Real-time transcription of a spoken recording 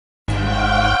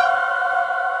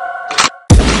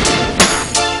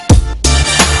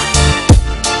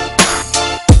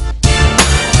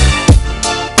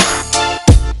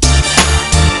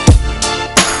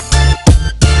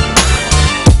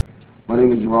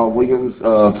Williams,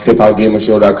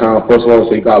 HipHopGamerShow.com. First of all, I want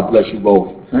to say God bless you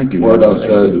both. Thank you. Word up,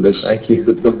 thank you.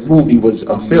 The movie was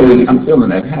amazing. I'm feeling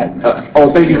that hat.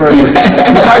 Oh, thank you very much.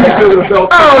 How you feeling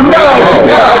yourself? Oh no!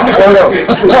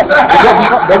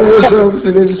 That was service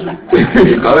in industry.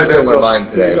 I was in my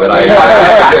mind today, but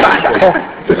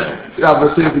Yeah,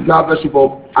 but seriously, God bless you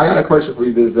both. I got a question for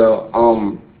you, Denzel.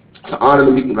 To honor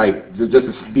the meeting, like just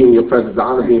to be in your presence, to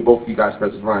honor being both of you guys'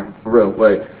 presence, Ryan, for real.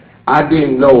 But I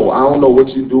didn't know. I don't know what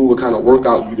you do, what kind of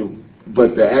workout you do.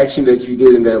 But the action that you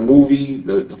did in that movie,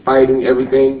 the fighting,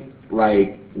 everything,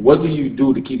 like, what do you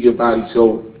do to keep your body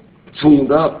so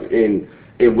tuned up, and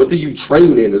what do you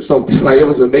train in or something? Like, it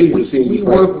was amazing seeing you.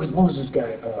 We worked with, what was this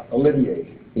guy, Olivier?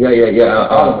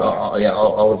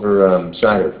 Oliver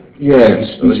Schneider. Yeah,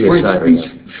 these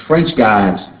French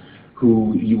guys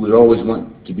who you would always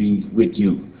want to be with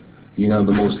you. You know,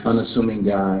 the most unassuming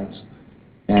guys.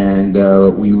 And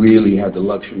we really had the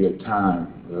luxury of time,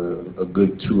 a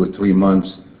good 2 or 3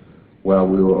 months while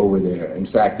we were over there. In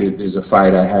fact, there's a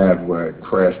fight I have where I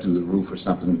crashed through the roof or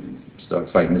something, start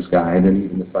fighting this guy, and then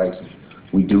even the fights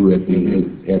we do at the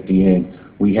end.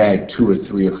 We had 2 or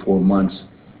 3 or 4 months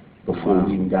before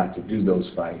we even got to do those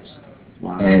fights.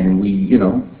 Wow. And we, you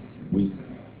know,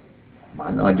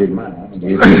 I did mine. I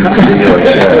did the same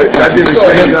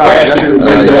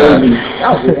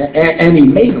job. And he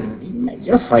made them.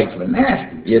 Your fights were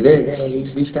nasty. Yeah,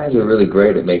 these guys are really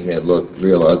great at making it look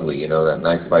real ugly. You know, that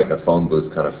nice fight in a phone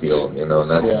booth kind of feel. You know,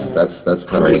 and that's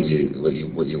kind of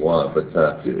what you want. But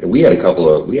we had a couple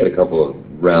of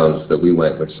rounds that we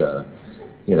went, which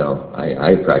you know,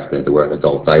 I practically had to wear an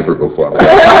adult diaper before.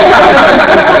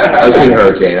 I was in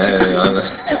Hurricane.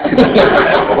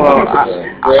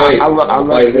 I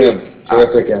love him.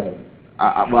 Terrific.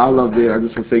 I love it. I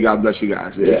just want to say God bless you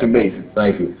guys. It's amazing.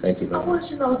 Thank you. I want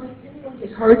to know, did anyone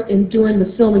get hurt in doing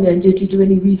the filming, and did you do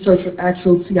any research with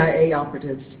actual CIA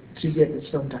operatives to get this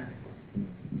film done?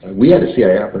 We had a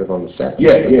CIA operative on the set.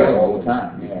 Yeah, all the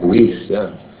time. Yeah. Luis,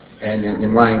 yeah.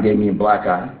 And Ryan gave me a black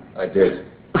eye. I did.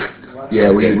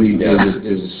 Yeah,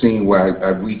 there's a scene where I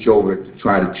reach over to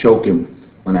try to choke him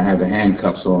when I have the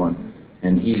handcuffs on,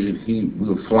 and we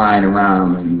were flying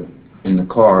around in the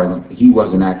car, and he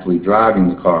wasn't actually driving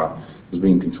the car. It was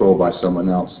being controlled by someone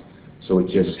else. So it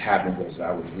just happened as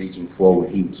I was reaching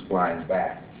forward, he was flying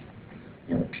back.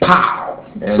 And pow!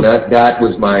 And that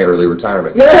was my early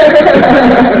retirement. Well,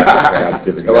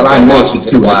 I watched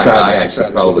it too. I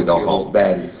should probably go home.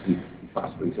 Bad as he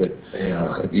possibly could.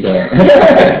 Yeah.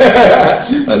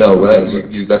 I know.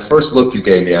 That first look you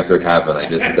gave me after it happened, I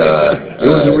just. It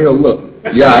was a real look.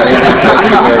 Yeah, it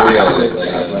was very real.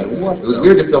 It was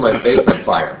weird to feel my face on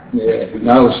fire. Yeah.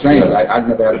 No, it was strange. I'd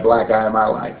never had a black eye in my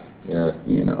life. Yeah.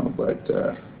 You know, but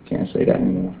can't say that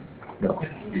anymore. No.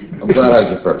 I'm glad I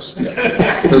was the first. Yeah.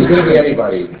 If it was going to be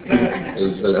anybody,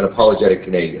 it was an apologetic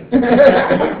Canadian.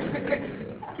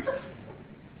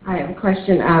 I have a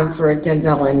question for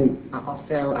Denzel, and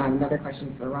also another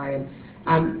question for Ryan.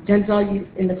 Denzel, you,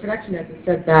 in the production notes, it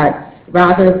said that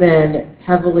rather than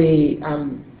heavily,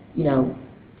 you know,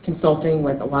 consulting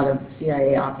with a lot of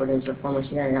CIA operatives or former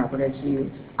CIA operatives, you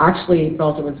actually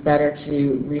felt it was better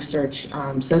to research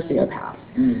sociopaths.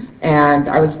 And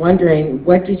I was wondering,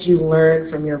 what did you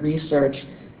learn from your research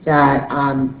that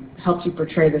helped you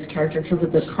portray this character in terms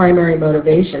of the primary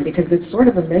motivation? Because it's sort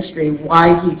of a mystery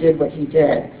why he did what he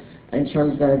did in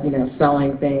terms of, you know,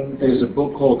 selling things. There's a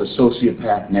book called The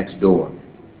Sociopath Next Door.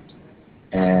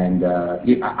 And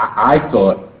I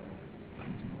thought,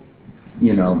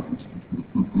 you know,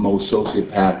 most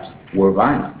sociopaths were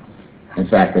violent. In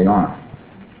fact, they aren't.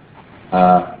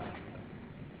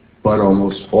 But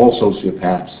almost all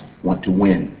sociopaths want to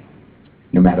win,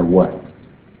 no matter what.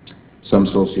 Some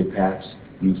sociopaths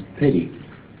use pity.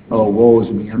 Oh, woe is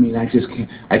me. I mean, I just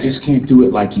can't do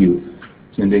it like you.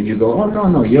 And then you go, oh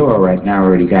no, you're all right. Now I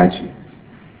already got you.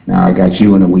 Now I got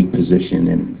you in a weak position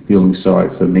and feeling sorry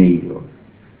for me. Or,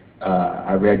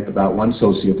 I read about one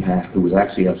sociopath who was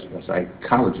actually a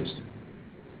psychologist.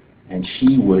 And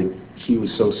she was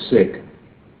so sick.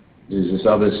 There's this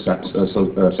other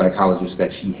psychologist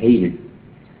that she hated,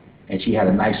 and she had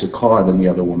a nicer car than the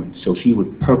other woman. So she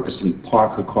would purposely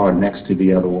park her car next to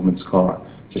the other woman's car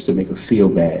just to make her feel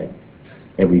bad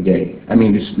every day. I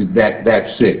mean,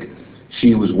 that sick.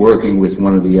 She was working with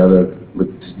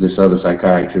this other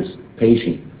psychiatrist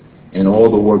patient, and all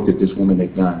the work that this woman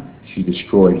had done, she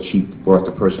destroyed. She brought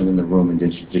the person in the room and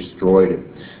then she destroyed it.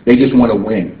 They just want to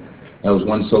win. There was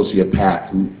one sociopath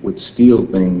who would steal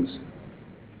things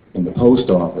in the post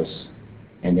office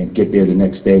and then get there the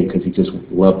next day because he just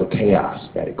loved the chaos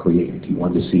that it created. He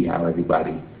wanted to see how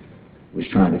everybody was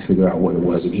trying to figure out what it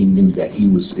was, and he knew that he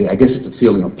was, I guess it's a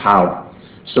feeling of power.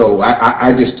 So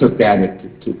I just took that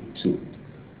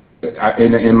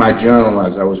in my journal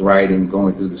as I was writing,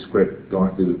 going through the script,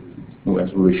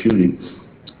 as we were shooting,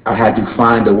 I had to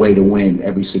find a way to win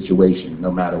every situation,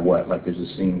 no matter what. Like there's a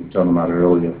scene we were talking about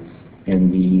earlier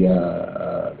in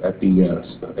at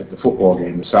the football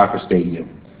game, the soccer stadium.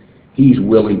 He's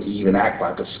willing to even act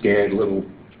like a scared little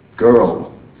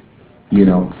girl, you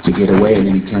know, to get away, and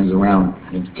then he turns around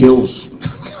and kills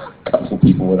a couple of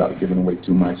people without giving away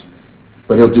too much.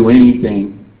 But he'll do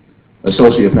anything. A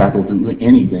sociopath will do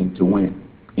anything to win.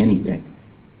 Anything.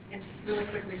 And really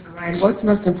quickly for Ryan, what's the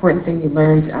most important thing you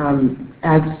learned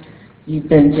as you've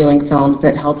been doing films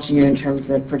that helped you in terms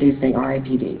of producing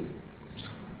R.I.P.D.?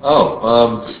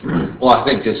 Well, I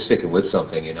think just sticking with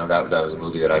something, you know, that was a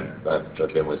movie that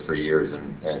I've been with for years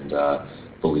and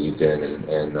believed in,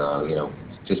 and you know,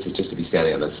 just to be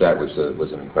standing on the set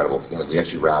was an incredible feeling. We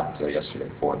actually wrapped yesterday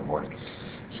at 4 in the morning,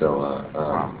 so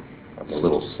I'm a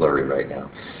little slurry right now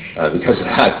because of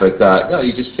that. But no,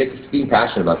 you just being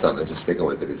passionate about something and just sticking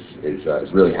with it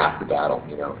is really half the battle,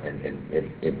 you know, and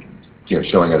you know,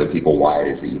 showing other people why it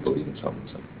is that you believe in something.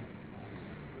 So.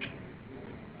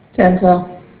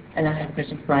 Denzel, and I have a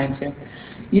question for Brian too.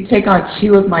 You take on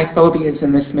 2 of my phobias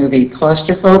in this movie: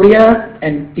 claustrophobia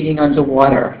and being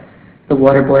underwater, the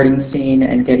waterboarding scene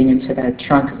and getting into that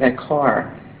trunk of that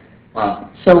car. Wow.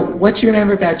 So what do you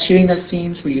remember about shooting those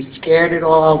scenes? Were you scared at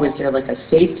all? Was there like a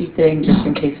safety thing just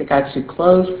in case it got too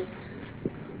close?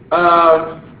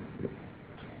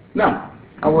 No.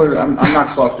 I'm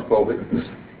not claustrophobic.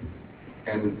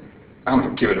 And I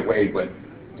don't give it away, but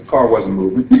the car wasn't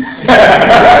moving.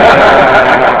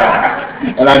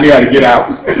 And I knew how to get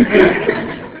out.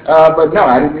 But no,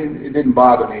 it didn't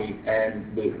bother me.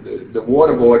 And the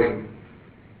waterboarding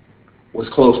was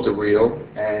close to real,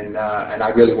 and I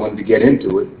really wanted to get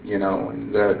into it, you know,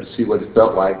 and to see what it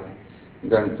felt like. It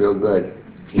doesn't feel good.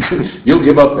 You'll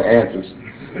give up the answers.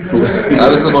 That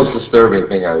was the most disturbing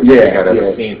thing I've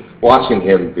ever seen. Watching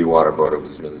him be waterboarded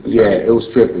was really disturbing. Yeah, it was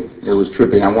trippy. It was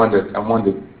trippy. I wanted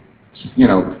to, you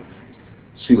know,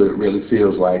 see what it really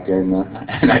feels like, and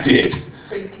I did.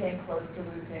 So you came close to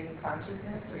losing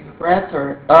consciousness or your breath,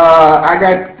 or? I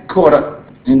got caught up,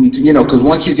 in, you know, because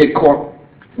once you get caught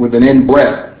with an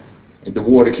in-breath, if the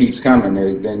water keeps coming,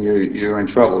 then you're in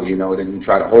trouble, you know. Then you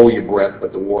try to hold your breath,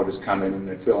 but the water's coming and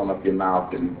they're filling up your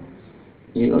mouth, and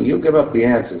you know, you'll give up the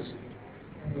answers.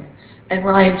 And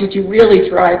Ryan, did you really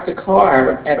drive the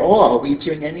car at all? Were you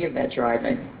doing any of that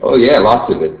driving? Oh yeah,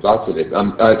 lots of it.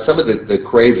 Some of the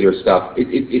crazier stuff.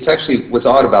 It's actually what's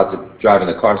odd about driving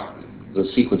the cars. The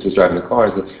sequences driving the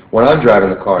cars. When I'm driving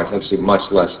the car, it's actually much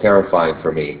less terrifying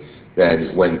for me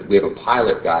than when we have a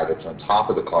pilot guy that's on top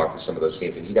of the car for some of those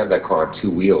scenes, and he'd have that car on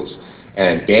 2 wheels.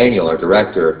 And Daniel, our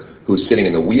director, who's sitting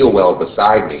in the wheel well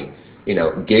beside me, you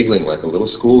know, giggling like a little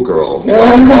schoolgirl on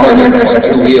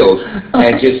 2 wheels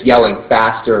and just yelling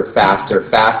faster, faster,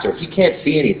 faster. He can't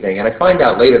see anything, and I find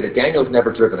out later that Daniel's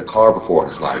never driven a car before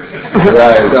in his life.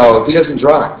 Right. So he doesn't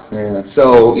drive. Yeah.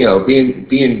 So you know, being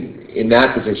in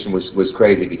that position was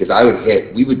crazy because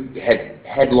we would head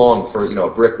headlong for, you know,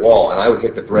 a brick wall, and I would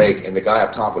hit the brake, and the guy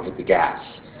up top would hit the gas.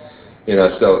 You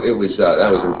know, so it was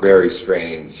that was a very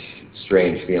strange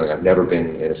feeling. I've never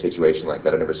been in a situation like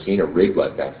that. I've never seen a rig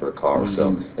like that for a car. Mm-hmm. So,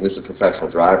 and this is a professional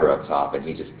driver up top, and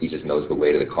he just knows the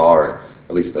weight of the car.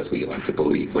 At least that's what you like to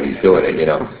believe when he's doing it, you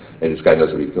know. And this guy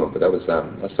knows what he's doing. But that was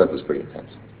that stuff was pretty intense.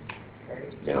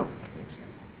 You know.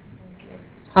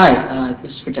 Hi,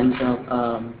 this is for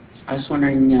Denzel. I was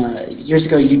wondering, years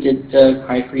ago you did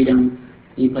Cry Freedom.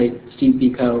 You played Steve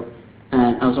Biko,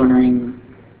 and I was wondering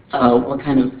what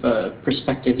kind of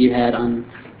perspective you had on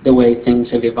the way things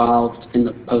have evolved in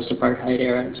the post-apartheid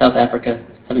era in South Africa,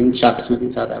 having shot this movie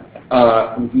in South Africa.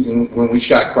 When we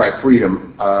shot Cry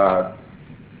Freedom,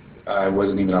 I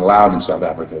wasn't even allowed in South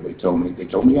Africa. They told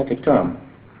me I could come,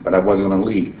 but I wasn't going to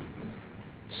leave.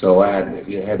 So I had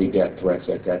heavy death threats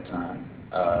at that time.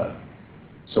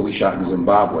 So we shot in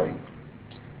Zimbabwe.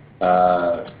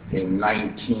 In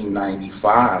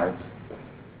 1995,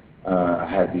 I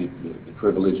had the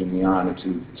privilege and the honor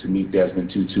to meet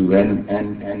Desmond Tutu and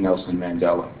Nelson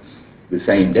Mandela the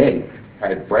same day. I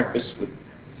had breakfast with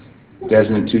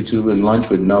Desmond Tutu and lunch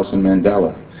with Nelson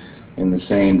Mandela in the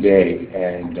same day,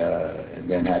 and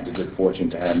then had the good fortune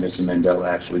to have Mr. Mandela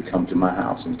actually come to my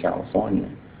house in California.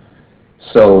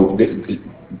 So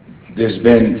there's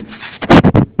been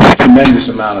a tremendous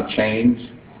amount of change.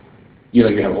 You know,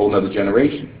 you have a whole other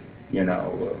generation, you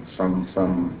know, from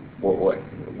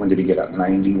when did he get up?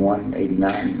 91,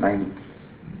 89, 90?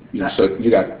 You know, so you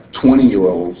got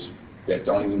 20-year-olds that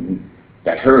don't even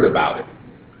that heard about it.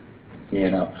 You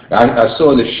know, I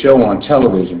saw this show on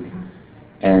television,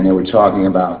 and they were talking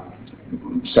about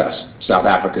South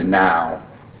Africa now,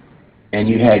 and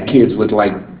you had kids with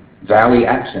like Valley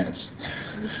accents,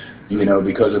 you know,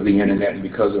 because of the internet and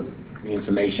because of the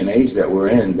information age that we're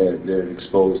in. They're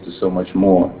exposed to so much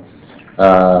more.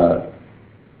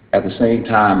 At the same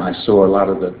time, I saw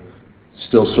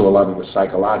still saw a lot of the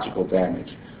psychological damage.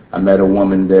 I met a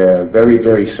woman there, a very,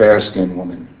 very fair-skinned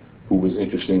woman, who was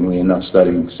interestingly enough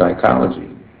studying psychology.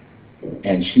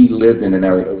 And she lived in an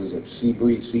area, was it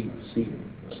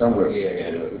somewhere?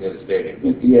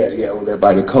 Yeah, over there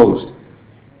by the coast.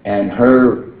 And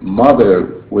her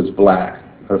mother was black,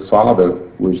 her father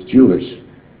was Jewish,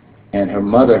 and her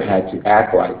mother had to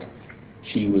act like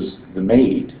she was the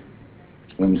maid,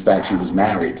 when in fact she was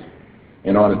married.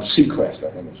 And on a Seacrest,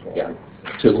 I think it's called. Yeah.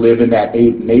 To live in that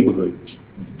neighborhood,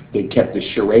 they kept the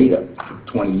charade up for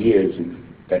 20 years and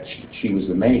that she was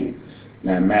the maid.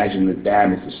 Now imagine the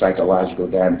damage, the psychological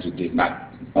damage it did,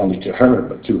 not only to her,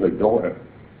 but to her daughter.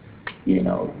 You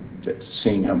know,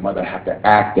 seeing her mother have to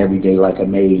act every day like a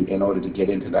maid in order to get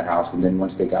into the house, and then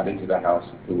once they got into the house,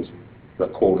 it was the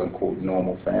quote-unquote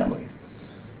normal family.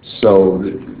 So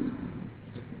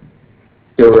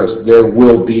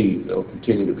there'll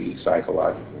continue to be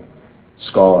psychological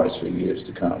scars for years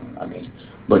to come. I mean,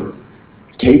 but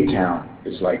Cape Town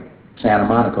is like Santa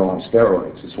Monica on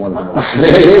steroids. It's one of the most,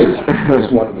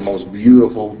 it's one of the most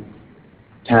beautiful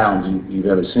towns you've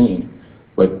ever seen.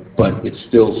 But it's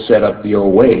still set up the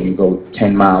old way. You go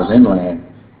 10 miles inland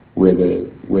where the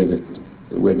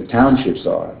townships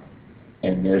are,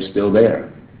 and they're still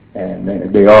there, and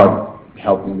they are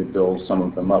helping to build some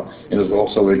of them up. It was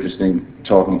also interesting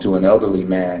talking to an elderly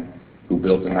man who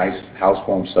built a nice house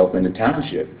for himself in the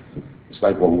township. It's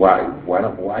like, well, why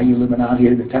are you living out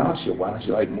here in the township? Why don't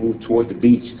you like move toward the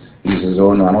beach? He says,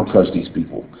 oh no, I don't trust these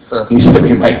people. He said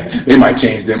they might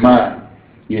change their mind,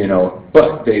 you know.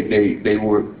 But he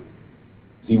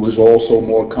was also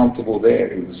more comfortable there.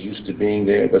 He was used to being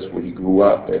there. That's where he grew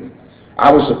up, and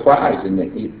I was surprised in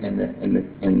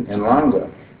Langa.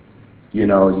 You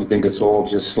know, you think it's all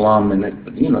just slum, and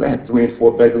you know they had 3 and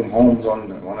 4 bedroom homes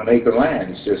on an acre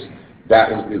land. It's just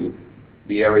that was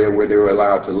the area where they were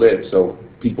allowed to live, so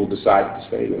people decided to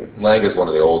stay there. Langa is one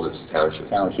of the oldest townships.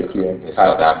 Yeah. In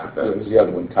South Africa. What was the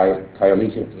other one?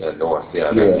 Khayelitsha? Yeah, north.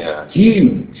 Yeah. Yeah.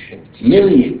 Huge.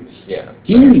 Millions. Yeah.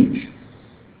 Huge.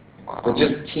 But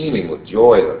just teeming with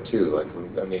joy, though, too. Like,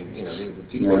 I mean, you know, the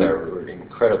people there were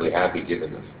incredibly happy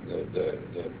given the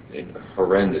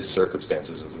horrendous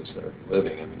circumstances of which they're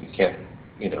living. I mean, you can't,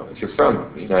 you know, if you're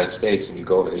from the United States and you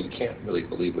go over there, you can't really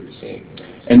believe what you're seeing.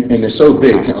 And they're so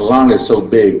big. Langa is so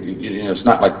big. You know, it's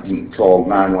not like you can call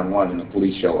 911 and the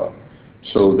police show up.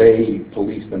 So they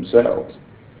police themselves.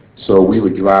 So we were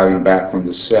driving back from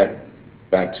the set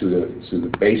back to the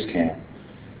base camp.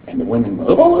 And the women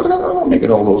were making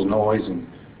all those noise, and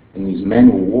these men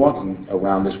were walking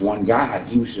around this one guy.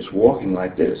 He was just walking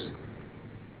like this,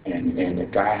 and the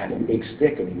guy had a big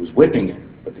stick and he was whipping it,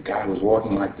 but the guy was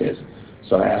walking like this.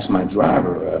 So I asked my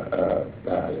driver,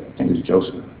 I think it was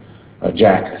Joseph,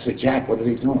 Jack. I said, Jack, what are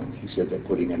they doing? He said, they're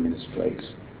putting him in his place.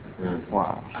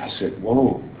 Wow. I said,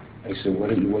 whoa. I said,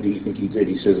 what do you think he did?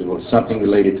 He says, well, something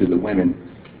related to the women,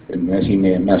 and he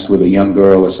may have messed with a young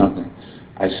girl or something.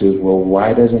 I said, well,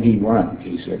 why doesn't he run?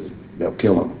 He said, they'll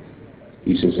kill him.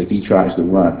 He says, if he tries to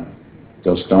run,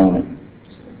 they'll stone him.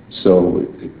 So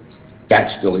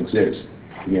that still exists,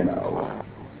 you know,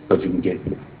 but you can get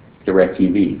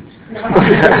DirecTV.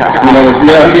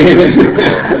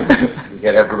 You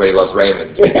get Everybody Loves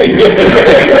Raymond.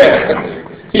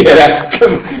 Yeah, that's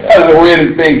the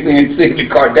weirdest thing, seeing the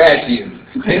Kardashians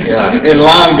in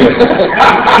Langa.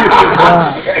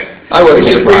 I would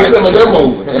have bring some of them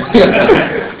over.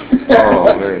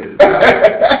 Oh, man. I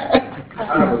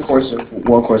have a question,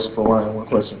 one question for Ryan, one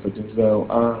question for Denzel.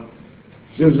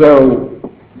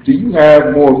 Denzel, do you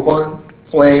have more fun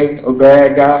playing a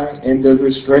bad guy, and does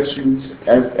it stretch you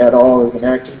at all as an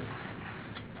actor?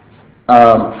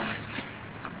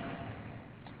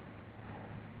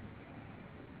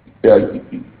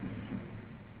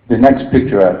 The next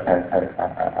picture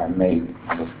I made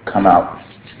will come out at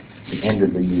the end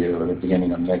of the year or the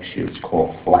beginning of next year. It's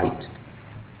called Flight,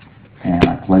 and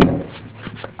I play an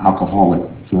alcoholic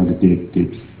drug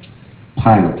addicted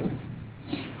pilot,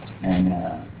 and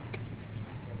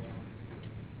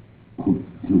who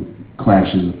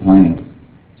crashes a plane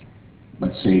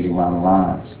but saves a lot of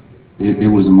lives.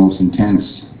 It was the most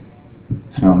intense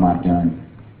film I've done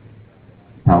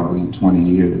probably in 20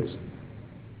 years.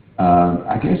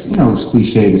 I guess, you know, it's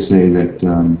cliche to say that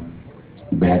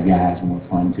the bad guy is more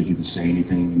fun because you can say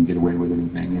anything and get away with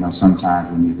anything. You know,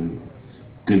 sometimes when you're the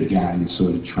good guy, you're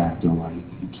sort of trapped in like,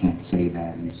 you can't say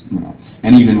that, you know.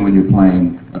 And even when you're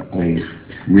playing a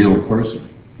real person,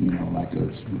 you know, like a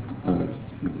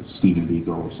Stephen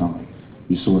Biko or something,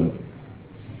 you're sort of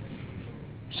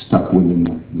stuck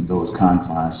within those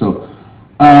confines. So,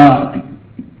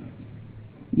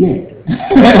 yeah.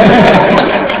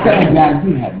 Bad guys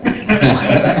do have that.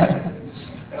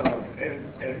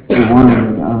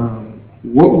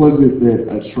 What was it that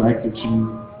attracted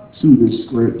you to this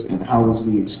script, and how was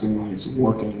the experience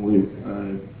working with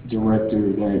a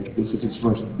director that this is his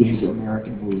first big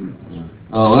American movie?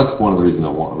 Oh, that's one of the reasons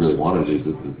I really wanted to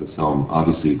do the film.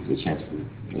 Obviously, the chance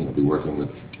to be working with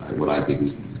what I think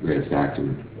is the greatest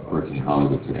actor working in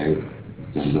Hollywood today,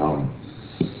 Denzel.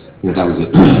 That was a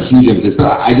huge impetus.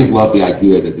 But I just love the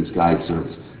idea that this guy sort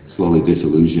of slowly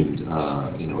disillusioned,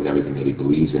 with everything that he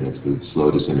believes in. It's the slow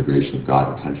disintegration of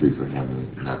God and country for him,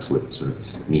 and that's what sort of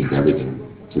means everything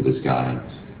to this guy.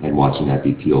 And watching that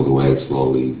be peeled away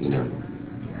slowly,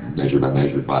 measure by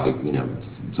measure by,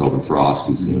 Tobin Frost,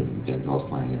 who's Denzel's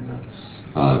playing, and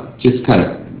just kind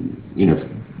of,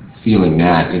 feeling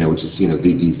that, which is,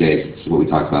 these days, it's what we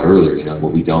talked about earlier,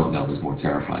 what we don't know is more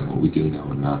terrifying than what we do know,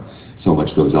 and so much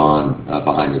goes on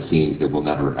behind the scenes that we'll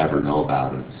never ever know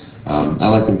about. And I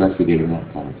like investigating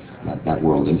that kind of that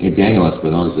world. And Daniel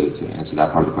Espinosa, to answer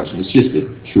that part of the question, is just a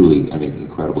truly,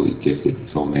 incredibly gifted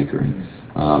filmmaker, and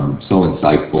so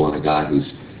insightful, and a guy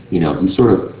who's, he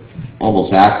sort of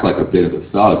almost acts like a bit of a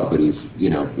thug, but he's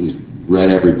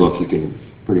read every book you can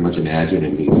pretty much imagine,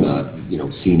 and he's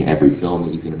seen every film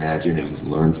that you can imagine, and he's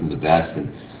learned from the best,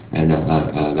 and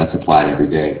that's applied every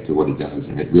day to what he does,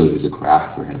 and it really is a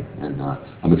craft for him. And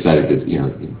I'm excited that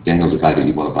Daniel's a guy that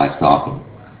you want to buy stock in.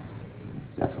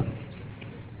 Definitely.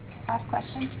 Last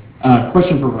question.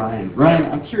 Question for Ryan.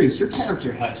 Ryan, I'm curious, your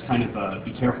character has kind of a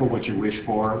be careful what you wish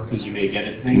for because you may get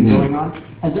it thing going on.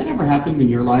 Has that ever happened in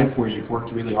your life where you've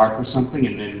worked really hard for something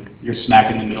and then you're smack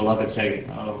in the middle of it saying,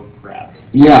 oh, crap?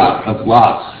 Yeah, that's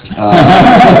lots.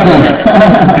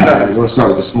 You want to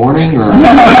start with this morning, or?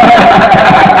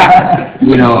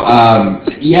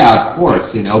 Yeah, of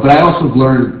course, but I also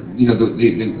learned,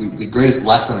 the greatest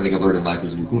lesson I think I've learned in life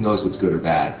is who knows what's good or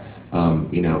bad.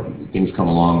 Things come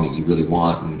along that you really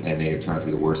want, and they turn out to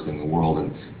be the worst thing in the world,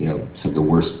 and some of the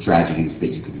worst tragedies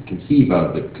that you could conceive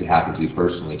of that could happen to you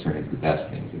personally turn into the best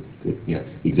things. The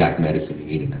exact medicine you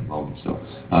need in that moment. So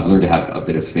I've learned to have a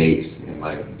bit of faith in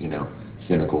my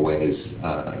cynical ways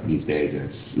these days,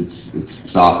 and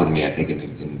it's softened me, I think,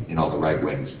 in all the right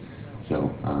ways.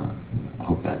 So I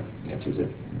hope that answers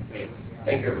it.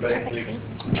 Thank you, everybody.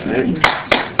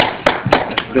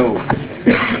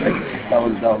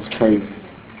 That was crazy.